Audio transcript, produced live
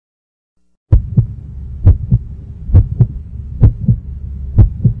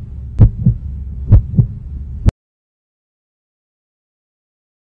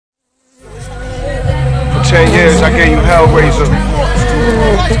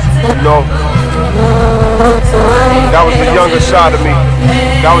You know, that was the younger side of me.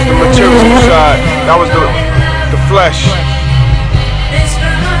 That was the material side. That was the flesh.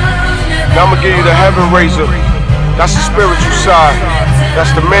 Now I'm gonna give you the heaven raiser. That's the spiritual side.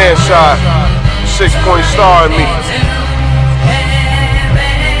 That's the man side. 6-point star in me.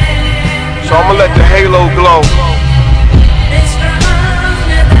 So I'm gonna let the halo glow.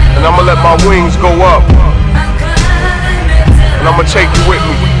 And I'm gonna let my wings go up. And I'm gonna take you with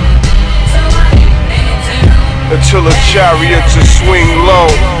me until the chariots are swing low.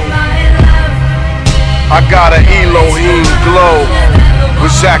 I got an Elohim glow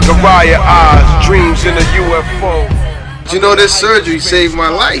with Zachariah eyes, dreams in a UFO. You know, this surgery saved my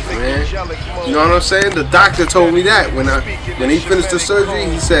life, man. You know what I'm saying? The doctor told me that when he finished the surgery.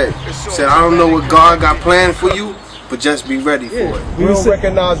 He said, I don't know what God got planned for you, but just be ready for it. Real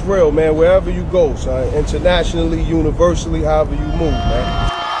recognize real, man, wherever you go, son. Internationally, universally, however you move, man.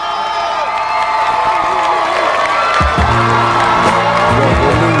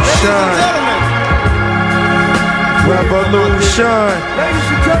 Revolution. Revolution.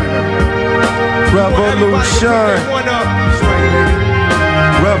 Revolution.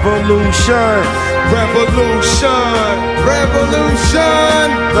 Revolution. Revolution.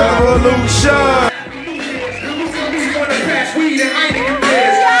 Revolution.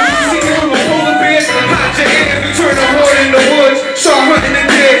 Turn the wood in the woods, start hunting the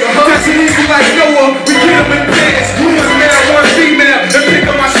dead. That's an eagle like Noah, we get them in pairs. One male, one female, and pick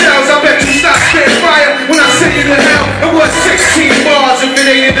up my shells. I bet you stop spitting fire when I send you to hell. It was 16 bars if it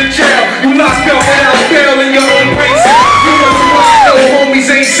ain't in the jail. You locked up without bail in your own place. You know the one, no homies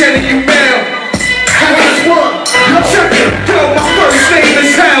ain't sending you mail. Last one, check it, yo, my first name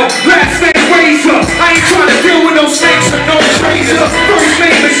is Hell, last name Razah. I ain't trying to deal with no snakes or no traitors. First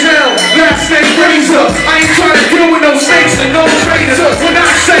name is Hell, last name Razah. I ain't trying to deal with no snakes and no traitors. When I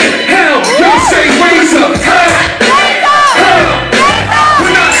say hell, y'all say Razah. Hell, hell.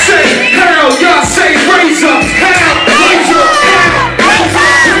 When I say hell, y'all say Razah. Hell, Razah, hell.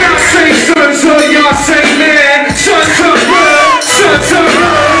 When I say sons of, y'all say man. Sons of blood, sons of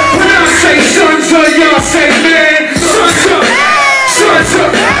blood. When I say sons of, y'all say man. Sons of, sons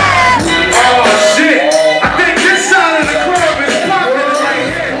of. Oh shit! I think this side of the club is popping right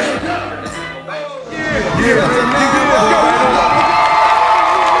here.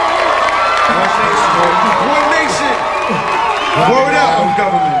 One nation. Word up.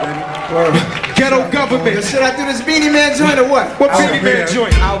 Government, baby. Ghetto government. Should I do this Beanie Man joint or what? What Beanie Man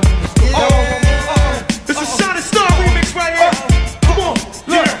joint? This is Shining Star remix right here. Come on,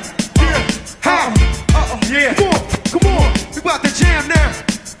 look. How? Yeah. Come on. We about to jam now.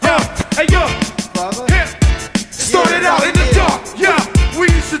 Yo, hey yo. Started out in the dark. Yeah, we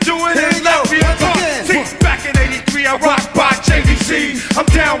used to do it in Latvia Park. See, back in '83, I rocked by JVC. I'm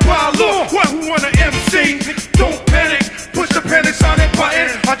down by law. What? Who wanna MC? Don't panic. Push the panic on that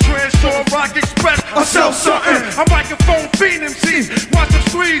button. I transform Rock Express. I sell something. I'm microphone fiend MCs. Watch them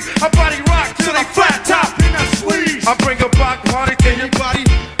squeeze. I body rock till they flat top in that squeeze. I bring a block party to your body.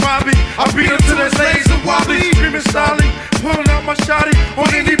 Bobby, I beat them to this laser wobbly. Screaming styling, pulling out my shotty. On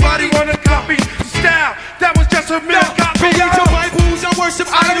anybody wanna copy style? That was just a milk copy. We your Bibles, I worship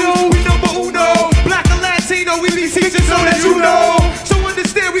idols. We number uno. Black and Latino, we be teaching so that you know. So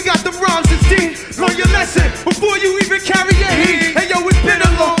understand we got the rhymes and steam. Learn your lesson before you even carry your heat. Hey yo, it's been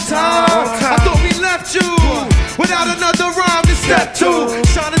a long time. I thought we left you without another rhyme to step to.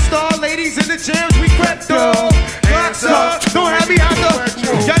 Shining Star ladies in the jams, we crept up. Blacks up, don't have me out the.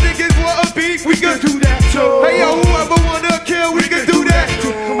 Y'all niggas want a beef, we can do that too. Hey yo, whoever wanna kill, we can do that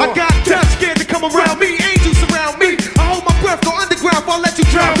too. I got death scared to come around me, angels surround me. I hold my breath, go underground, I'll let you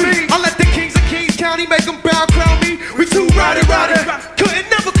drown me. I let the kings of Kings County make them bow, crown me. We too rowdy, couldn't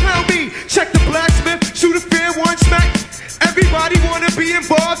never clown me. Check the blacksmith, shoot a fair one smack. Everybody wanna be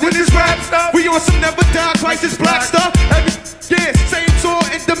involved in this rap stuff. We on some never die crisis black stuff. Yeah, same tour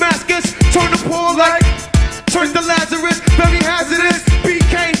in Damascus. Turn the poor like, turn the Lazarus. Very hazardous.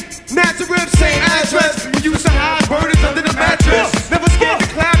 BK, Nazareth, same address. We used to hide burners under the mattress. Never scared to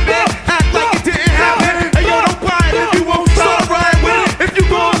clap it, act like it didn't happen. Hey yo, don't buy it if you won't start right with it. If you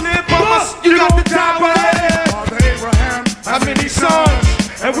gon' live by us, you got to die by it. Father Abraham, how many sons?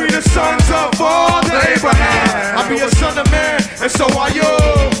 And we the sons of Father Abraham. I be a son of man, and so are you.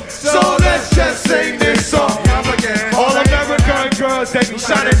 So let's just sing this song. All American girls, they be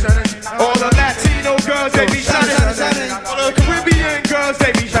shining. All the Latino girls, they be shining. All the Caribbean girls,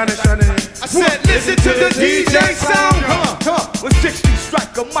 they be shining. I said, listen to the DJ sound. Come on, with 60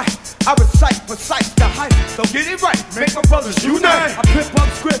 strike a mic. I recite precise the hype. So get it right, make my brothers unite. I pimp up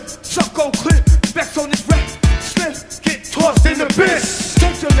script, suck on clip, vex on this rap. Slip, get tossed in the bitch.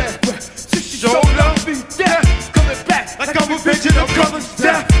 Take your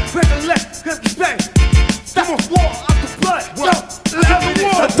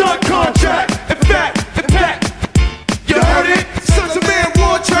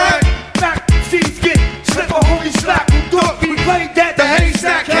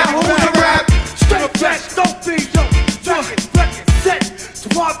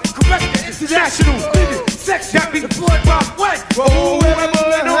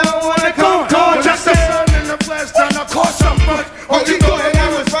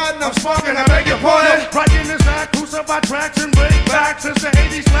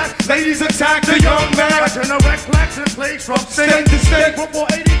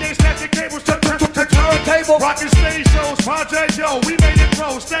Rockin' stage shows, Project Yo, we made it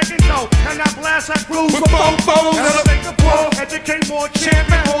pro, stacking dough, and I blast our crews with fofos. Elevate the floor, educate more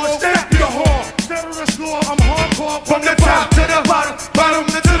champion horse, step the whore, settle the score, I'm hardcore. From the top to the bottom, bottom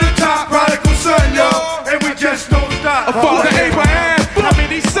to the top, prodigal son, yo, and we just don't stop. Father Abraham, how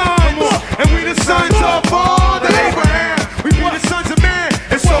many sons? And we the sons of Father Abraham. We be the sons of man,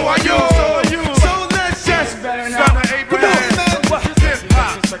 and so are you. So let's just Son of Abraham, hip hop.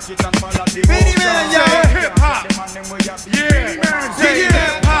 Many man, yo. Hip hop. Yeah, say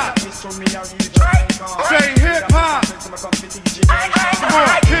hip hop. Say hip hop. Come on,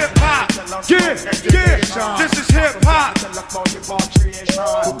 hip hop. Yeah. This is hip hop.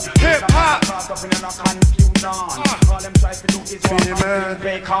 Hip hop.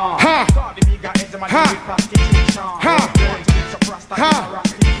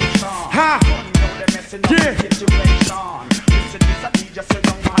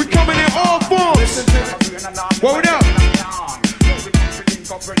 We coming in all forms. Word up.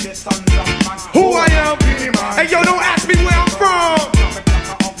 Who I am? Hey yo, don't ask me where I'm from.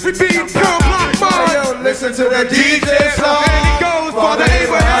 We be Pearl Block Mud. Yo, listen to the DJ song. And it goes, Father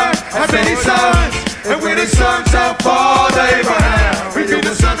Abraham has many sons, and we're the sons of Father Abraham. We be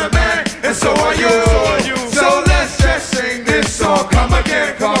the sons of man, and so are you. So let's just sing this song. Come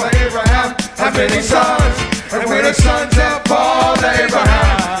again, Father Abraham has many sons, and we're the sons of Father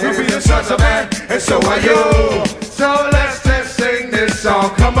Abraham. We be the sons of man, and so are you. So let's just sing this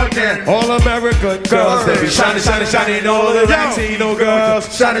song. Come again. All American girls, they be shining, shining, shining. All the Latino girls,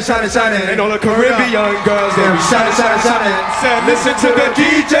 shining, shining, shining. And all the Caribbean girls, they be shining, shining, shining. Said, listen to the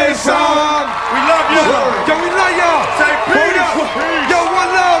DJ song. We love you. Yo, we love y'all. Say Word up. peace. Yo, one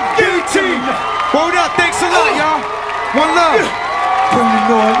love, DT. Word up, thanks a lot, y'all. One love.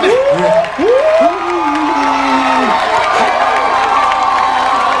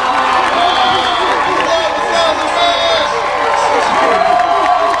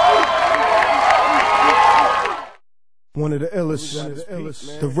 One of the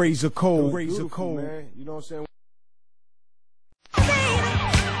illest, the Razah Code. man. You know what I'm saying? 1,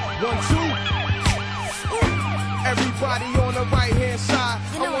 2. Everybody on the right hand side.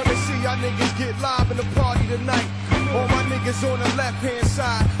 I wanna see y'all niggas get live in the party tonight. All my niggas on the left hand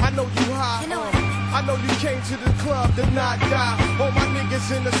side. I know you high. I know you came to the club to not die. All my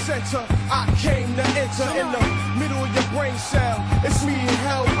niggas in the center. I came to enter in the middle of your brain cell. It's me and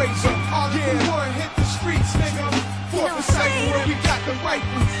Hellraiser. Yeah, one hit the streets, nigga. Fourth disciple where we got the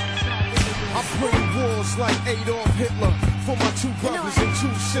rifles. I bring wars like Adolf Hitler for my 2 brothers and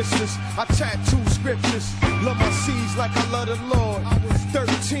 2 sisters. I tattoo scriptures, love my seeds like I love the Lord. I was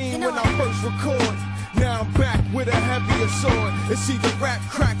 13 when I first record. Now I'm back with a heavier sword. It's either rap,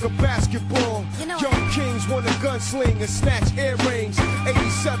 crack, or basketball. Young kings want a gunsling and snatch earrings.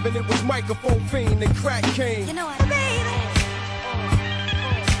 87, it was microphone fiend and crack came.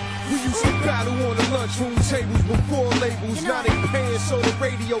 We used to battle on the lunchroom tables before labels. Now they paying so the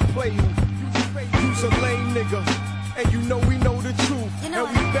radio play you. You's a lame nigga, and you know we know the truth. And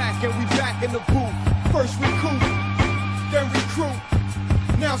we back in the booth. First recruit, then recruit,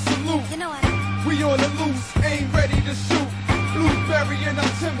 now salute. We on the loose, ain't ready to shoot. Blueberry in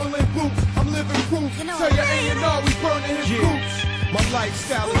our Timberland boots. I'm living proof. Tell your A&R we burning his boots. My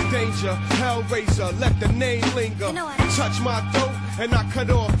lifestyle is danger. Hellraiser, let the name linger. Touch my dope and I cut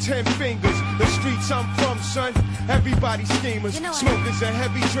off 10 fingers. The streets I'm from, son. Everybody schemers, smokers and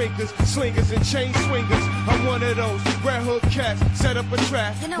heavy drinkers, slingers and chain swingers. I'm one of those red hood cats. Set up a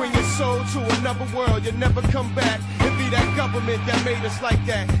trap, bring your soul to another world. You never come back. It be that government that made us like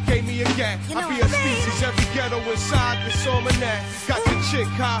that. Gave me a gap. I be a species. Every ghetto inside this almanac. Got your chick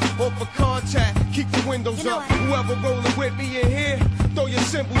high off a contact. Keep the windows up. Whoever rolling with me in here, throw your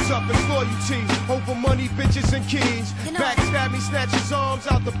symbols up. It's loyalty over money, bitches, and keys. Backstab me, snatch his arms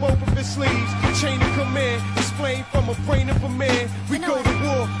out the both of his sleeves. Chain of command, explain from a brain of a man. We go to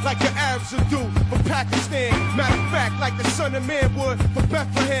war like the Arabs will do for Pakistan. Matter of fact, like the son of man would for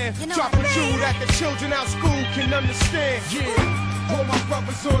Bethlehem. Drop a jewel that the children out school can understand. Yeah, all my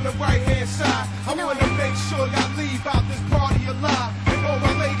brothers on the right hand side. I wanna make sure y'all leave out this party alive. And all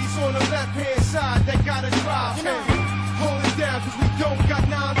my ladies on the left hand side, they gotta drive. Hold it down, cause we don't got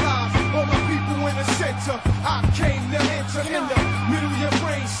 9 lives. All my people in the center, I came to enter in the middle of your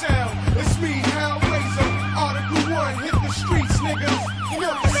brain cell. It's me, Hellraiser, Article 1, hit the streets, niggas.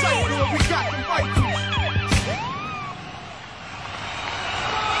 Fourth disciple, we got the rifles.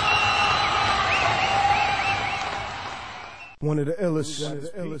 One of the illest,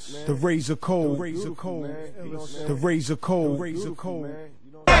 the Razah Code, the Razah Code.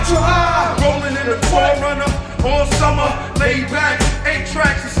 Rolling in a 12-runner all summer, laid back, 8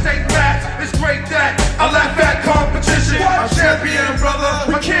 tracks and stay back. It's great that I left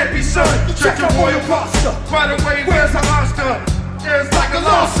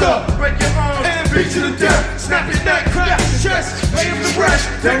fresh,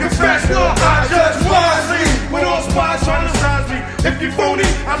 then confess, no, I judge wisely. When all spies trying to size me, if you phony,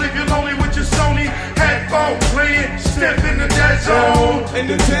 I leave you lonely with your Sony headphone playing, step in the dead zone. In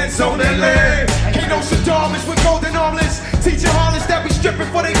the dead zone, LA. Ain't no Shadamas with golden armlets. Teaching harlots that be stripping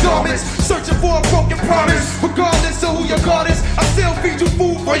for their garments. Searching for a broken promise. Regardless of who your God is, I still feed you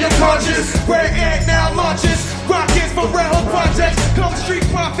food for your conscience. Red Egg now launches. Rockets for Red Hook projects. Come street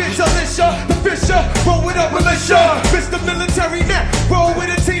profits, Alicia, the Fisher. Roll with a militia. Mr. Military net. Roll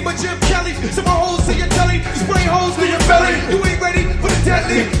with a team of Jim Kelly. Some holes to your telly. Spray holes to your belly. You ain't ready for the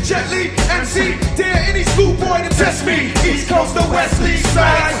deadly. Gently, MC. Dare any schoolboy to test me. East Coast to West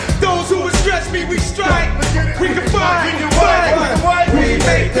side. Those who would stretch me, we strike. We can fight. We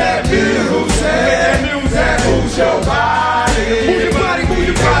make that music that moves your body. Move your body, move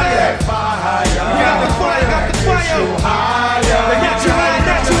your body. Got the fire, got the fire. They got you high,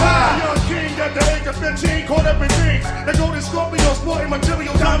 got you high. Young king at the age of 15, caught up in things. The golden Scorpio sporting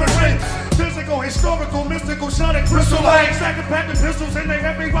material diamond rings. Physical, historical, mystical, sonic, crystal lights. Stacking packing pistols and they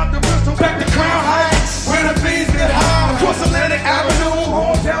heavy rock the pistol. Back to Crown Heights, where the bees get high. Across Atlantic Avenue,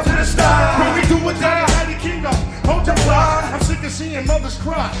 All down to the style. where we do or die. Mighty kingdom, hold your pride. I'm sick of seeing mothers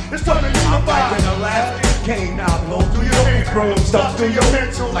cry. It's time to unify. When the last came out, blow through your eardrum, stuff through your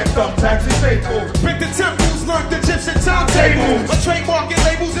mental like thumbtacks and staples. Break the temples, learn the Egyptian timetables. A trademark and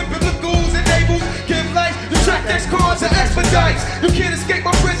labels and biblicals and labels. Give life, you track X cards and expedites. You can't escape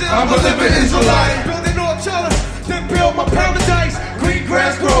my prison, I'm a living Israelite. Building North Charlotte, then build my paradise. Green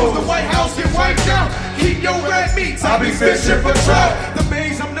grass grows, the White House get wiped out. Keep your red meats, I be fishing for trout. The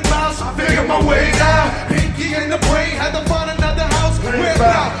maze, I'm the mouse, I figure my way out. Pinky in the brain, had to find another house. Where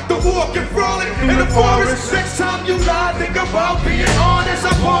now, the walking frolic in the forest. Next time you lie, think about being honest.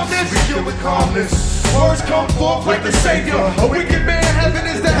 I promise. We deal with calmness. Words come forth like the savior. A wicked man, heaven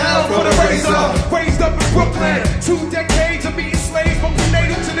is the hell for the razor. Raised up in Brooklyn, 2 decades of being slaves. From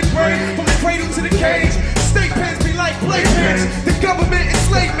prenatal to the grave, from the cradle to the cage. State pens be like playpens. The government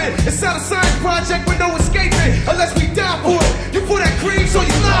enslavement. It's not a science project with no escaping. Unless we die for it. You for that cream, so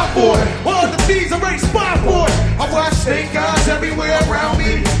you lie for it. All the thieves already spy for it. I watch snake eyes everywhere around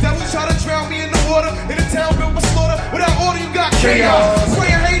me. Devils try to drown me in the water. In a town built for slaughter. Without order, you got chaos.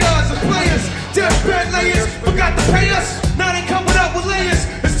 Spraying haters and players. Deathbed layers. Forgot to pay us. Now they coming up with layers.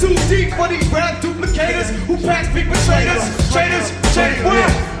 It's too deep for these rap duplicators who pass people traitors. Traitors,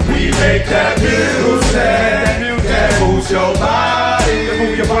 what? We make that music that moves your body.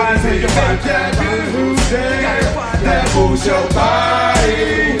 Move your body, we make that music that moves your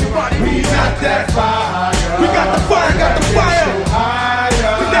body. We got that fire. We got the fire, got the fire.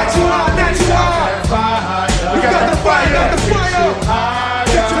 We got you high, got you high. We got the fire, got the fire.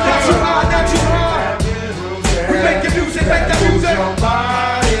 Got you high, got you high. We make your music, make that music.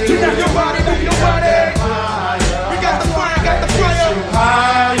 You move your body, move your body. We got the fire, got the fire.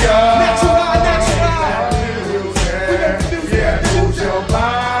 Got you high, got you high. We make the music, make that music.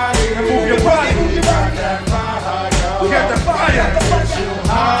 Move your body, move your body. We got the fire. Get you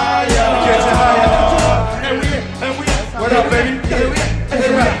higher. What up, baby?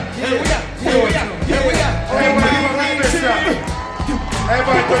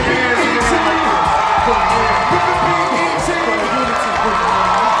 Everybody put your hands in the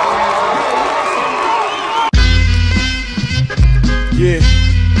Yeah,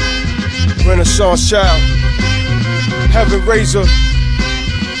 Renaissance child, Heaven Razah,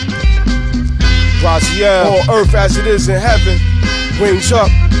 Razah, on earth as it is in heaven, wings up.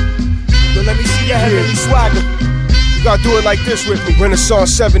 Yo, let me see your heavenly swagger. You gotta do it like this with me.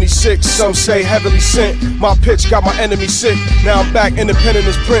 Renaissance 76, some say heavily sent. My pitch got my enemy sick. Now I'm back independent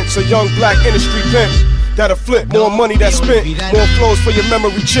as Prince, a young black industry pimp. That'll flip, more money that's spent, more flows for your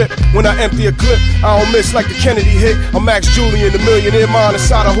memory chip. When I empty a clip, I don't miss like the Kennedy hit. I'm Max Julian, the millionaire mind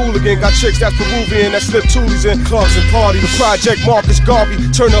inside a hooligan. Got chicks that's Peruvian, that slip toolies in clubs and parties. The Project Marcus Garvey,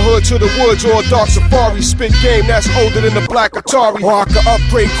 turn the hood to the woods or a dark safari. Spit game that's older than the black Atari. Or I could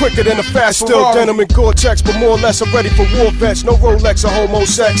upgrade quicker than a fast still denim and Gore-Tex, but more or less I'm ready for war vets. No Rolex or homo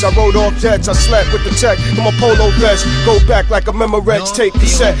sex. I rode off jets, I slept with the tech in my polo vest. Go back like a Memorex tape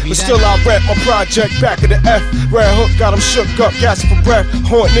cassette, but still I rap my project back of the F. Red Hook got them shook up, gasping for breath.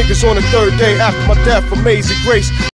 Haunt niggas on the third day after my death. Amazing grace.